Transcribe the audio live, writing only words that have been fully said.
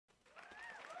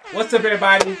What's up,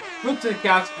 everybody? Group to the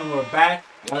couch, and we're back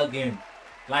again.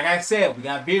 Like I said, we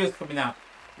got videos coming out.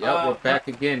 Yep, we're back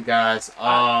again, guys.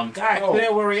 Today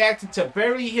we're reacting to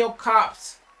Beverly Hill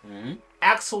Cops,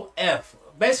 Axel F.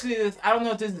 Basically, I don't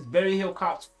know if this is Beverly Hill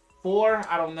Cops 4.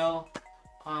 I don't know.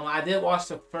 I did watch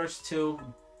the first two.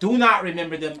 Do not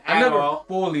remember them at all. I never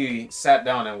fully sat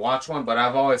down and watched one, but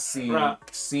I've always seen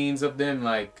scenes of them.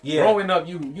 Like growing up,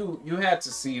 you had to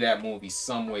see that movie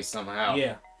some way, somehow.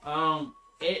 Yeah.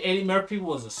 Eddie Murphy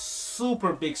was a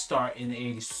super big star in the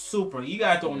 80s. Super. You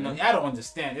guys don't know. I don't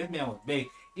understand. This man was big.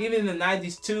 Even in the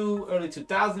 90s too, early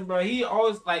 2000s, bro. He's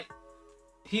always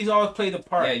played the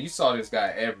part. Yeah, you saw this guy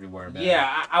everywhere, man.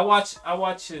 Yeah, I watch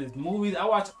his movies. I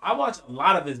watch a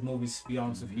lot of his movies, to be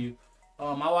honest with you.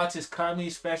 I watch his comedy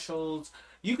specials.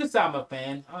 You can say I'm a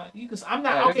fan. I'm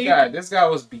not. Yeah, this guy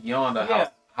was beyond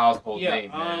a household name,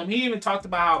 man. He even talked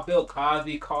about how Bill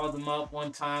Cosby called him up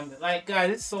one time. Like, guys,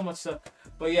 it's so much stuff.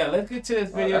 But yeah, let's get to this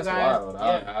video, that's guys. Wild.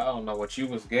 Yeah. I don't know what you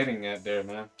was getting at there,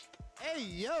 man. Hey,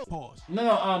 yo. Pause.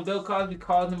 No, Bill Cosby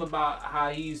called him about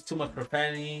how he used too much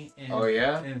profanity.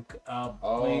 And,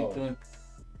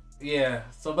 yeah.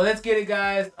 So, but let's get it,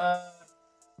 guys.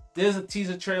 There's a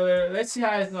teaser trailer. Let's see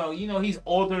how it's going. You know, he's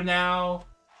older now.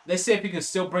 Let's see if he can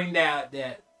still bring that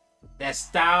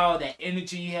style, that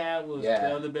energy he had with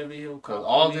the other Beverly Hill Cops. Because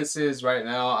all this is right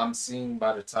now, I'm seeing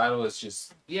by the title, it's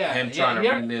just him trying to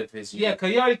relive his youth. Yeah,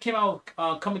 because he already came out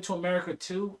with Coming to America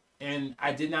 2, and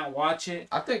I did not watch it.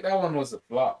 I think that one was a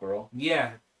flop, bro.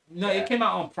 Yeah. No, it came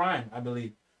out on Prime, I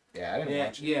believe. Yeah, I didn't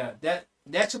watch it. Yeah, that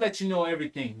should let you know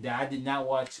everything, that I did not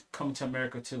watch Coming to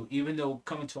America 2. Even though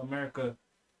Coming to America,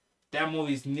 that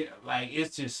movie's like,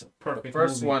 it's just a perfect The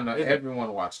first movie. one,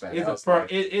 everyone watched that. It's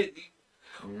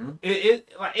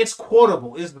it's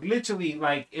quotable. It's literally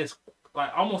like, it's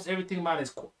like almost everything about it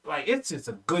is like, it's just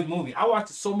a good movie. I watched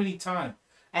it so many times.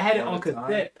 I had it on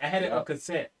cassette. On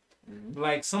cassette.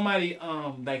 Like somebody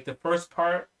like the first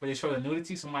part where they show the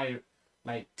nudity, somebody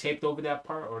like taped over that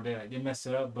part, or they messed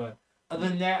it up. But other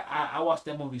than that, I watched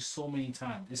that movie so many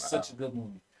times. It's such a good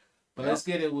movie. But let's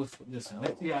get it with this one.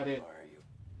 Let's see how they.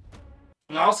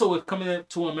 And also with Coming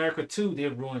to America 2, they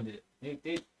ruined it.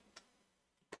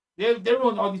 They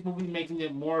ruined all these movies, making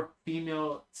it more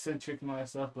female centric and all that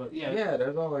stuff. But yeah,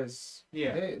 there's always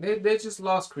they just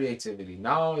lost creativity.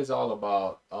 Now it's all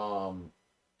about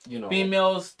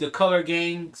females, the color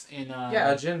gangs, and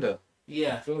agenda.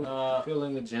 Yeah,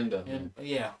 feeling agenda. And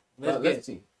Let's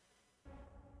see.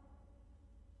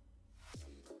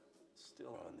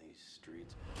 Still on these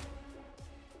streets,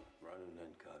 running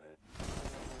and cutting.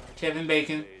 Kevin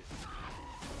Bacon.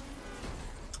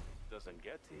 Doesn't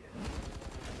get to you.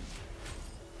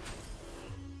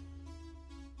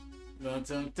 Dun,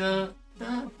 dun, dun,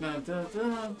 dun, dun, dun, dun,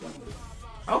 dun.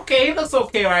 Okay, he looks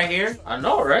okay right here. I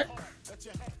know, right?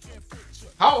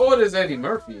 How old is Eddie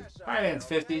Murphy? Probably in his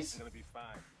 50s. It's gonna be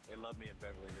fine. They love me in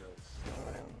Beverly Hills.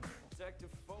 Detective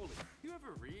Foley, you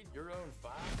ever read your own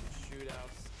files?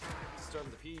 Shootouts, start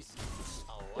of the piece.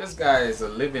 This guy is a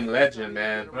living legend,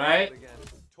 man. Right?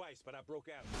 Twice, but I broke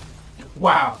out.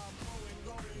 Wow.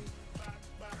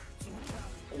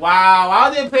 Wow, I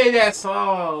didn't play that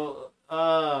song.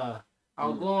 I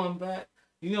was going back.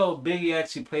 You know, Biggie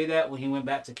actually played that when he went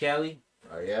back to Cali.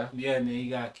 Oh yeah. Yeah, and then he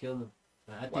got killed.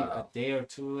 I think a day or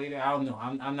two later. I don't know.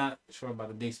 I'm not sure about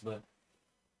the dates, but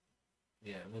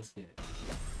yeah, let's get it.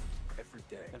 Every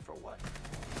day. And for what?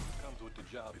 Comes with the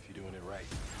job if you're doing it right.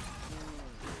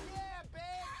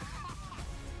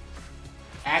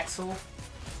 Axel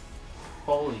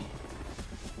Foley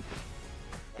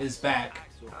is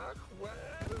back.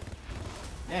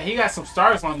 Yeah, he got some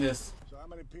stars on this. So how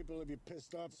many people have you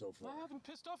pissed off so far? I haven't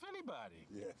pissed off anybody.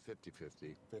 Yeah,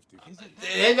 50-50. 50.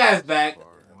 That guy's back.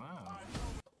 Wow.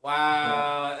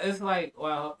 Wow. It's like,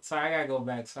 well, sorry, I gotta go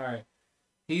back. Sorry.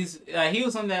 He was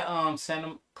on that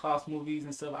Santa Claus movies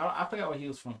and stuff. I forgot where he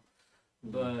was from.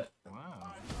 But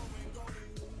wow.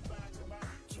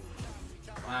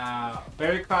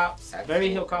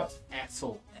 Beverly Hill Cops,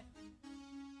 Axel.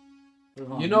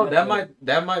 You know, that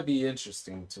might be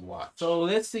interesting to watch. So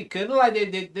let's see. Cause it look like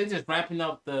they're just ramping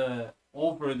up the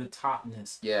over the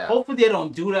topness. Yeah. Hopefully they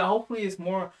don't do that. Hopefully it's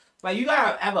more like, you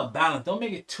gotta have a balance. Don't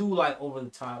make it too like over the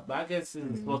top. But I guess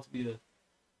it's supposed to be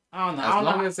I don't know. As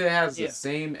long as it has the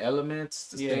same elements,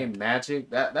 the same magic.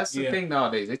 That's the thing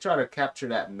nowadays. They try to capture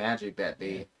that magic that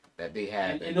they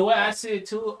had. And the way I see it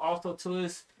too, also too,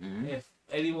 is if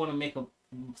Eddie want to make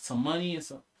some money and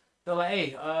some. They're like, hey,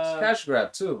 it's cash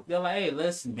grab too. They're like, hey,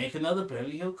 let's make another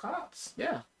Beverly Hill Cops.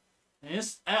 Yeah. And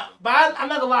but I'm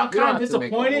not gonna lie, I'm kind of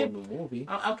disappointed.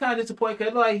 I'm kind of disappointed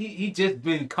because like he just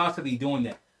been constantly doing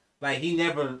that. Like he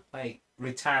never like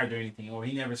retired or anything, or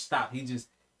he never stopped. He just,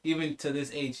 even to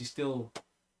this age, he's still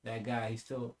that guy. He's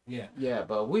still, yeah. Yeah,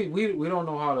 but we don't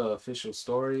know how the official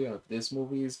story of this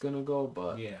movie is gonna go,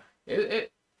 but yeah,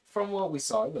 it from what we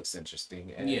saw, it looks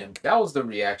interesting. And yeah, that was the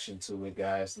reaction to it,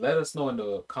 guys. Let us know in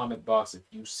the comment box if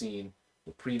you've seen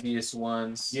the previous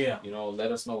ones. Yeah. You know,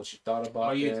 let us know what you thought about it.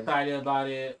 Are you excited about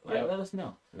it? Like, Yep. let us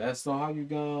know. Let us know how you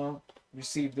gonna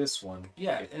receive this one.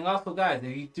 Yeah, and also, guys,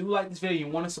 if you do like this video,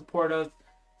 you want to support us,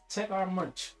 check our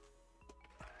merch.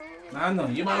 I don't know.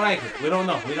 You might like it. We don't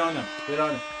know. We don't know. We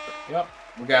don't know. Yep.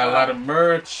 We got a lot of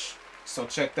merch. So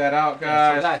check that out, Yeah,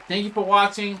 guys. so guys, thank you for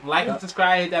watching. Like and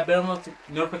subscribe. Hit that bell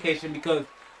notification because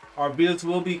our videos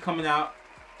will be coming out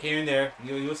here and there.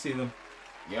 You'll see them.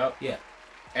 Yep. Yeah.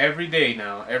 Every day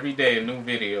now. Every day a new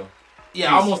video.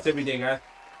 Yeah, Peace. almost every day, guys.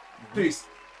 Peace.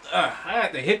 I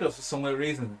got the hiccups for some weird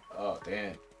reason. Oh,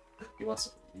 damn. You want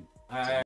some?